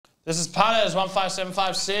This is Punterz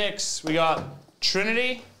 15756. We got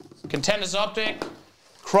Trinity, Contenders Optic,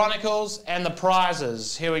 Chronicles, and the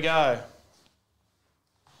prizes. Here we go.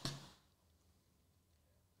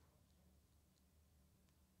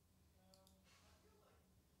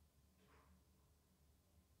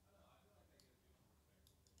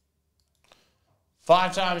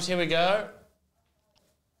 Five times, here we go.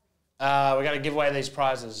 We're going to give away these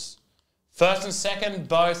prizes. First and second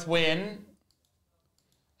both win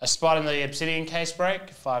a spot in the Obsidian case break.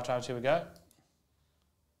 Five times, here we go.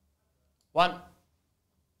 1,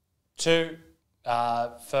 2.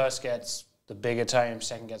 First gets the bigger team,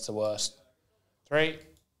 second gets the worst. 3,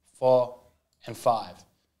 4, and 5.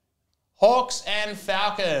 Hawks and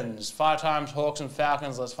Falcons. 5 times Hawks and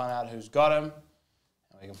Falcons. Let's find out who's got them.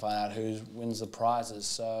 And we can find out who wins the prizes.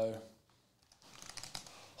 So,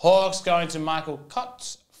 Hawks going to Michael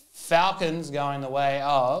Cott. Falcons going the way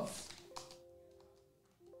of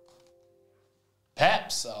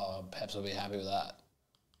Peps. Oh, Peps will be happy with that.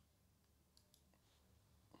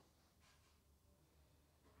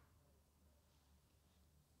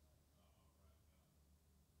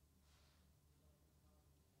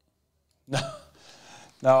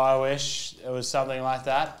 No, I wish it was something like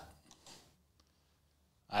that.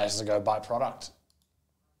 I just go buy product.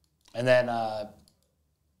 And then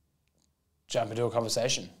jump into a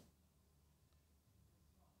conversation.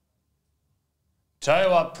 Tell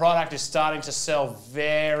you what product is starting to sell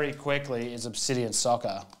very quickly is Obsidian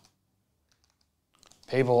Soccer.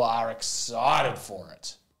 People are excited for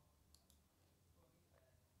it.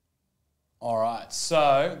 All right,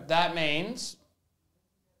 so that means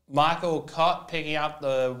Michael Cott picking up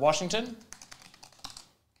the Washington.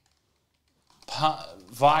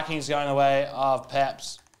 Vikings going the way of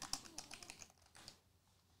Peps.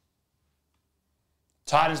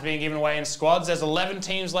 Titans being given away in squads. There's 11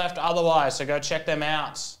 teams left otherwise, so go check them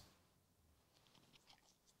out.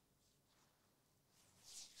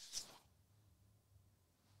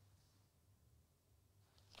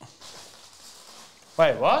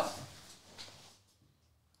 Wait, what?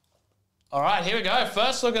 All right, here we go.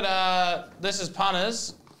 First look at, this is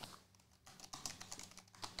Punterz.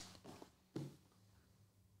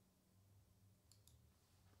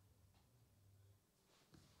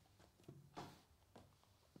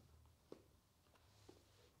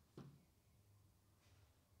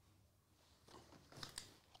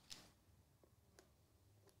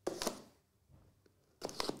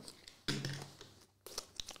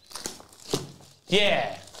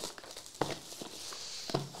 Yeah.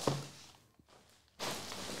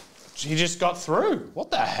 He just got through.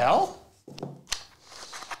 What the hell?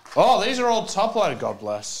 Oh, these are all top loaded, God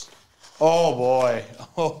bless. Oh, boy.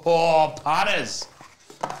 Oh, Punterz.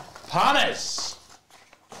 Punterz.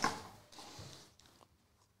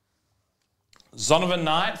 Zonovan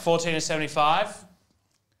Knight, 14/75.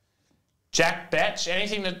 Jack Betch.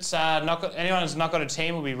 Anything that's anyone who's not got a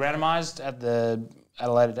team will be randomised at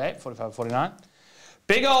a later date, 45/49.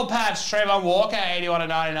 Big old patch, Trayvon Walker,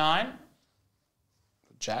 81/99.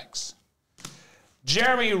 Jacks.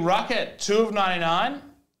 Jeremy Ruckett, 2/99.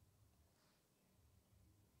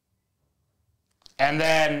 And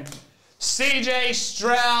then CJ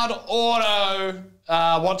Stroud auto.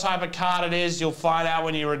 What type of card it is, you'll find out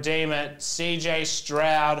when you redeem it. CJ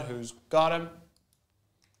Stroud, who's got him.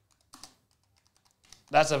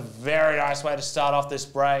 That's a very nice way to start off this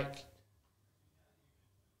break.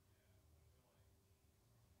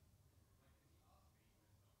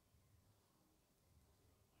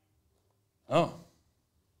 Oh.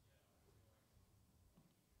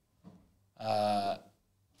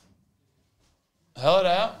 Hello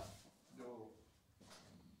there.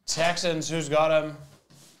 Texans, who's got him?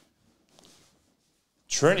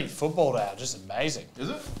 Trinity football now, just amazing. Is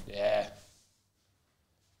it?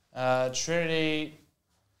 Yeah. Trinity,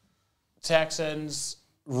 Texans.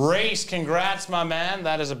 Reese, congrats, my man.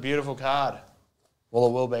 That is a beautiful card. Well,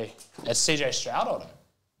 it will be. It's CJ Stroud auto.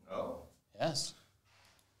 Oh. Yes.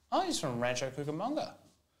 Oh, he's from Rancho Cucamonga.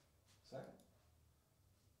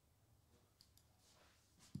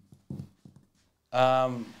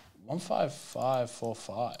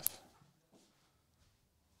 15545.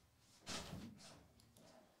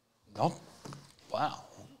 Not, wow.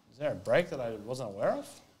 Is there a break that I wasn't aware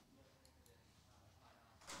of?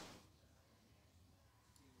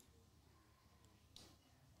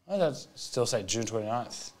 Oh, that still say June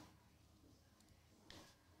 29th.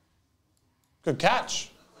 Good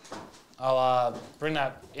catch. I'll bring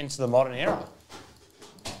that into the modern era.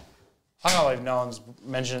 I can't believe no one's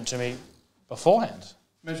mentioned it to me beforehand.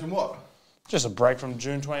 Mention what? Just a break from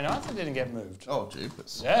June 29th. It didn't get moved. Oh,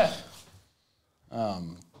 jeepers. Yeah.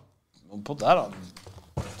 We'll put that on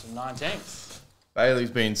to 19th.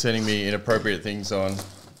 Bailey's been sending me inappropriate things on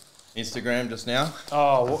Instagram just now.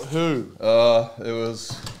 Oh, who? It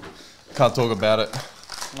was... Can't talk about it.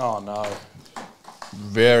 Oh, no.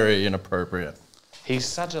 Very inappropriate. He's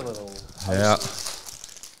such a little... Yeah.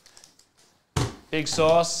 Big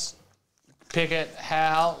Sauce, Pickett,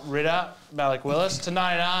 Hal, Ritter, Malik Willis. To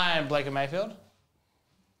 99, Blake and Mayfield.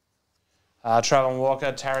 Travon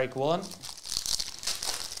Walker, Tariq Woolen.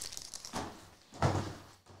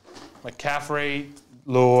 McCaffrey,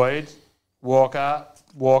 Lloyd, Walker.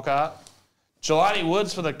 Jelani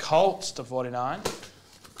Woods for the Colts to 49.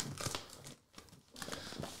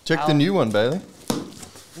 Check the new one, Bailey.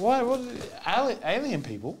 What? Alien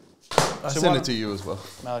people? I sent it to you as well.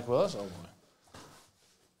 Malik Willis? Oh, boy.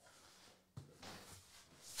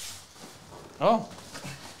 Oh.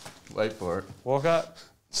 Wait for it. Walker,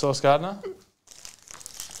 Sauce Gardner.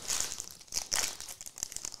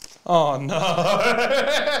 Oh, no.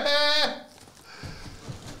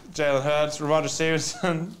 Jalen Hurts, Ramondre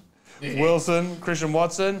Stevenson, Wilson, Christian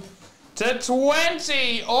Watson. To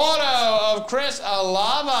 20, auto of Chris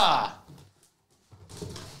Olave.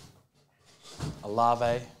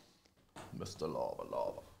 Olave. Mr.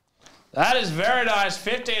 Lava. That is very nice.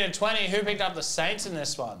 15 and 20. Who picked up the Saints in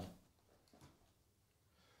this one?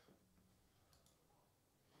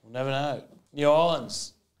 We'll never know. New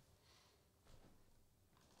Orleans.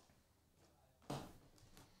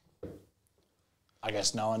 I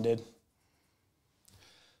guess no one did.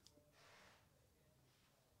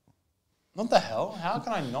 What the hell? How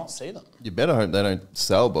can I not see them? You better hope they don't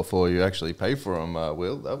sell before you actually pay for them,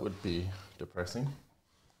 Will. That would be depressing.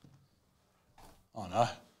 Oh, no.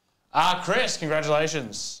 Chris,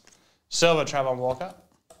 congratulations. Silver, Travon Walker.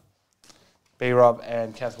 B-Rob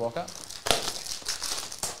and Keth Walker.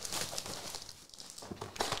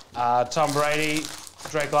 Tom Brady,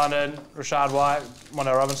 Drake London, Rashad White,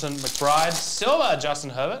 Mondo Robinson, McBride. Silver, Justin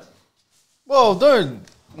Herbert. Whoa, don't.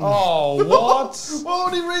 Oh, what? Why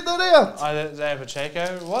would he read that out? Isaiah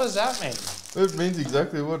Pacheco. What does that mean? It means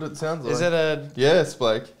exactly what it sounds like. Is it a... Yes,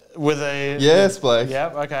 Blake. With a... Yes, Blake.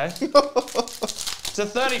 Yep, okay. To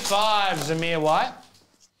 35, Zamir White.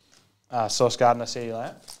 Sauce Gardner, CeeDee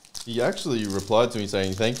Lamb. He actually replied to me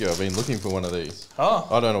saying, thank you, I've been looking for one of these. Oh.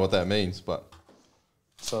 I don't know what that means, but...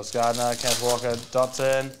 Sauce Gardner, Kenneth Walker,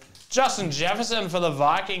 Dotson. Justin Jefferson for the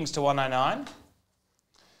Vikings to 199.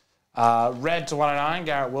 Red to 109,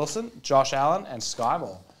 Garrett Wilson, Josh Allen, and Sky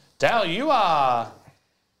Moore. Dale, you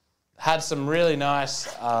had some really nice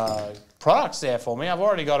products there for me. I've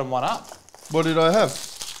already got them one up. What did I have?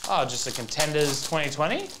 Oh, just the Contenders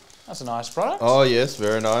 2020. That's a nice product. Oh, yes,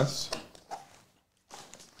 very nice.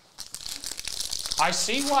 I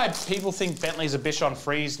see why people think Bentley's a bitch on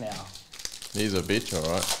freeze now. He's a bitch,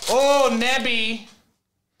 all right. Oh, Nebby.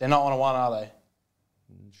 They're not 1-1, are they?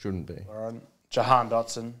 Shouldn't be. All right. Jahan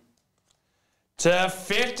Dotson. To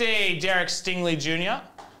 50, Derek Stingley Jr.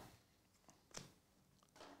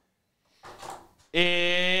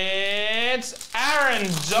 It's Aaron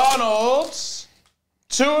Donald.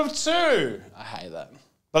 2 of 2. I hate that.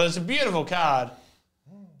 But it's a beautiful card.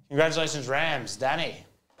 Congratulations, Rams. Danny.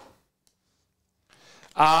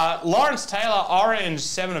 Lawrence Taylor, orange,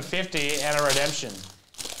 7 of 50, and a redemption.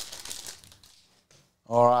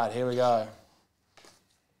 All right, here we go.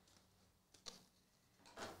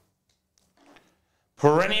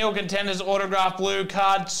 Perennial Contenders autograph blue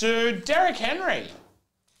card to Derrick Henry.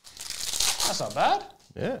 That's not bad.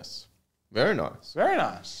 Yes. Very nice. Very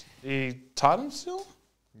nice. The Titans still?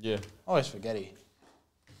 Yeah. Always forget he.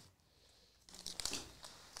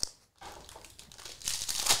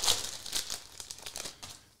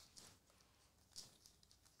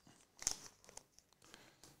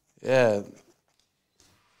 Yeah.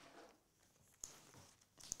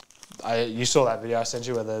 You saw that video I sent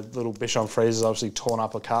you where the little Bichon Freeze has obviously torn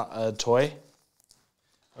up a toy?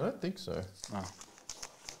 I don't think so. No.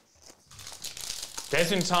 There's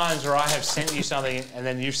been times where I have sent you something and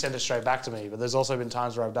then you've sent it straight back to me, but there's also been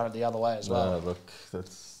times where I've done it the other way as well. No, look,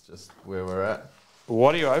 that's just where we're at.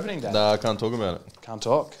 What are you opening, Dad? No, I can't talk about it. Can't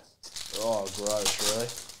talk? Oh,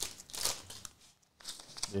 gross,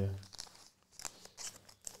 really? Yeah.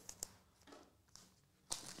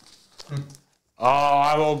 Oh,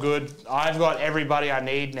 I'm all good. I've got everybody I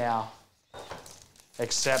need now,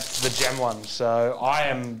 except the gem one. So I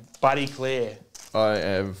am buddy clear. I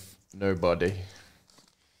have nobody.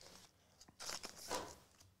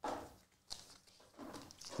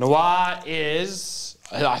 Noir is,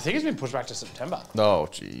 I think it's been pushed back to September. Oh,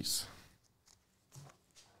 jeez.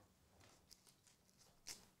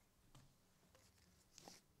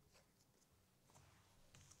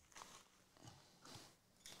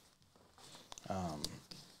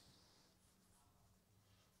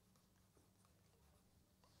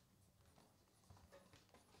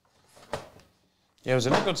 Yeah, it was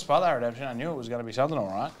in a good spot, that redemption. I knew it was going to be something all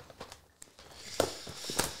right.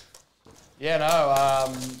 Yeah,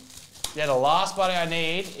 no. Yeah, the last buddy I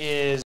need is